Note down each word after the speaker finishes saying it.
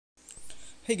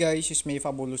Hey guys, it's me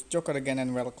Fabulous Joker again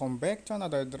and welcome back to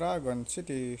another Dragon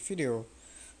City video.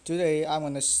 Today I'm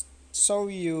gonna show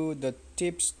you the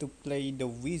tips to play the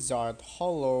Wizard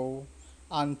Hollow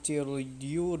until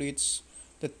you reach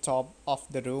the top of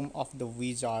the room of the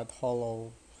Wizard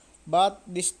Hollow. But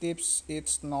these tips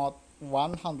it's not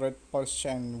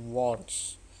 100%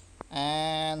 works.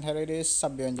 And here it is,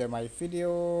 hope you enjoy my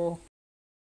video.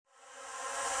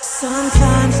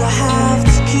 Sometimes I have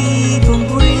to keep on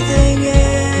breathing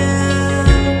in.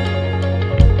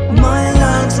 My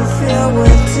lungs are filled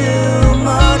with too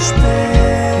much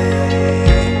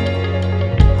pain.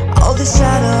 All the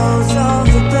shadows of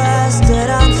the past that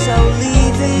I'm so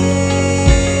leaving,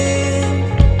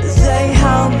 they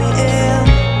held me in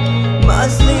my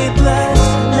sleepless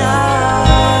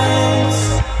nights.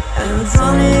 And I'm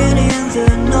drowning in the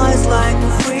noise like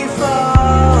a free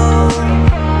fall,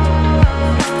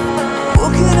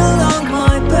 walking along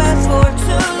my path for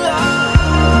too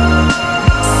long.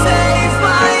 Save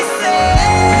myself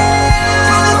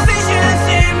from the visions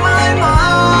in my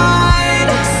mind.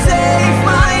 Save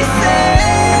myself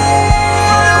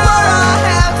from what I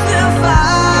have to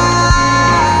fight.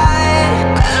 And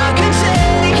I can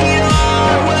take it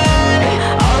all away.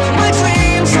 All of my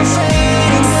dreams are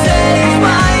fading. Save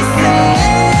myself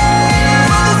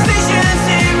from the visions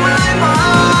in my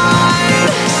mind.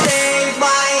 Save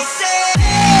myself.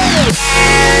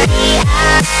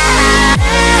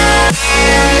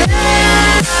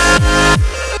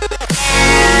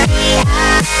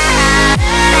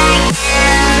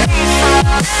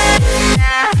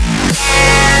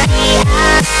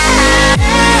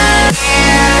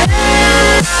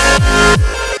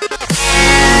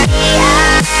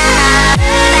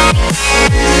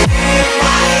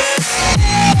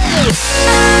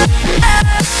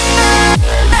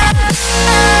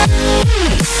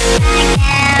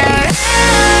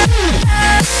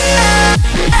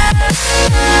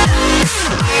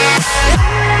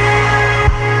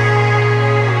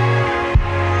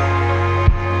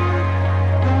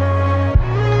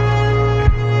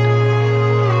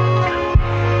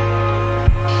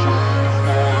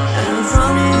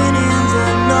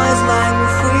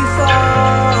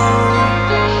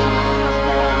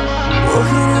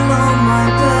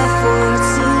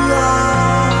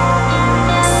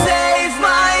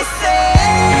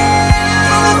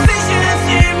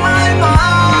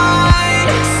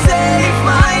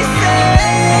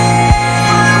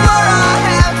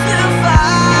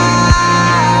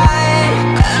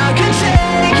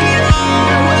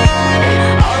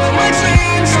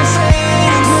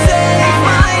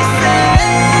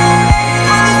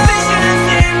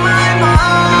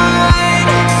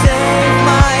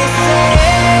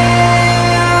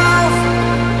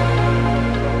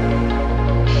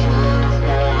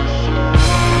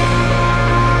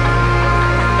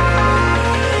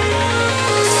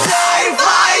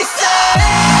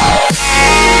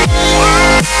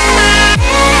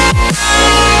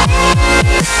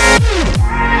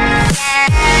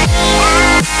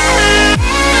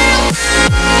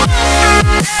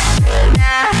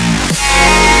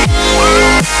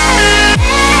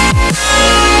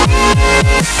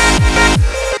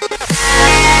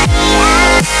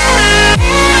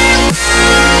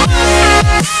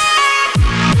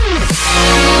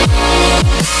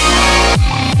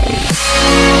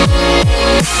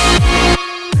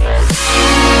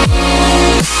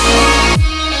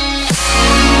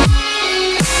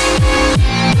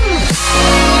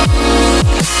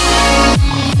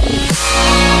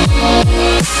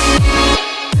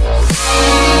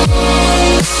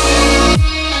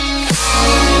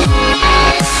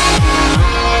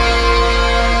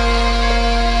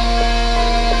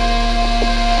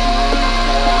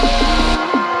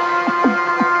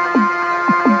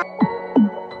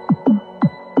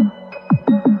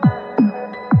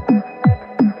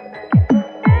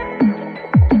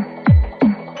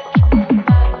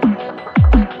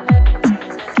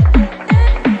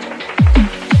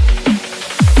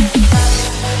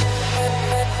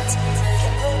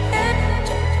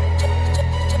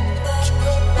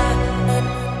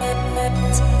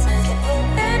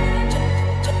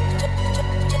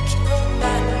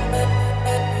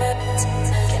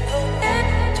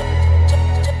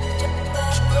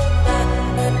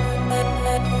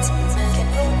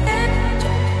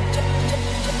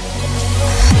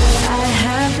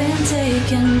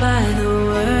 By the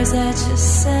words that you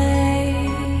say,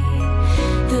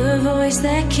 the voice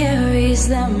that carries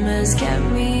them has kept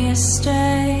me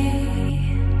astray.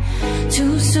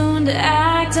 Too soon to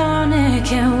act on it,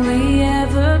 can we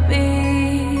ever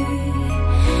be?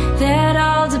 That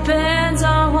all depends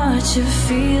on what you're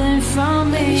feeling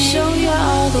from me. Show you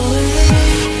all the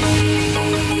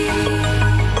way.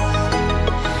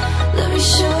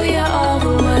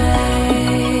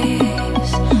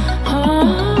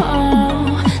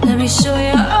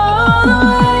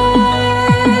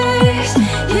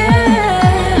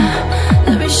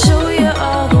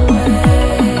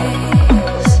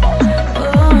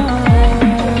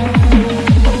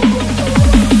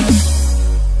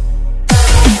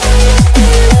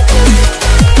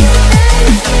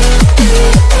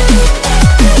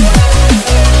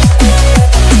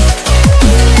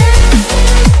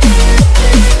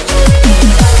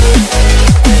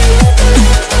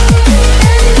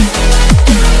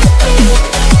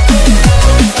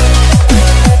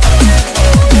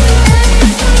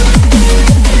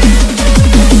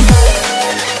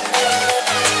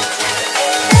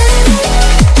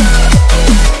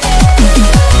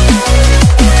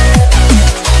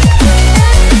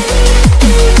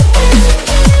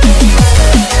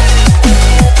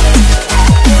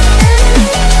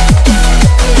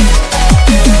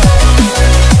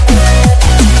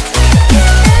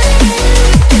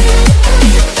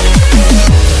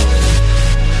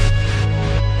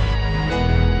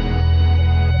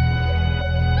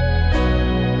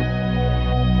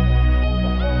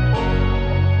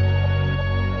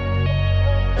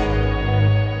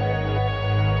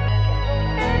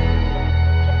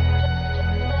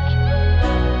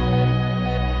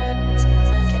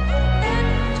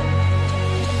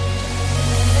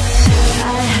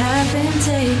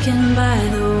 taken by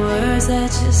the words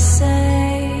that you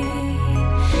say.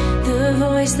 The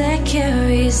voice that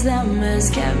carries them has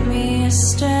kept me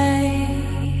astray.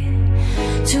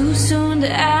 Too soon to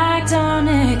act on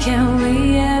it, can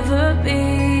we ever be?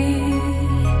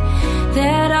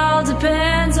 That all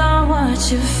depends on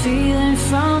what you're feeling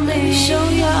from me. Let me show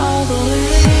you all the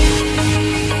way.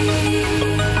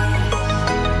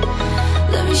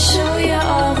 Let me show you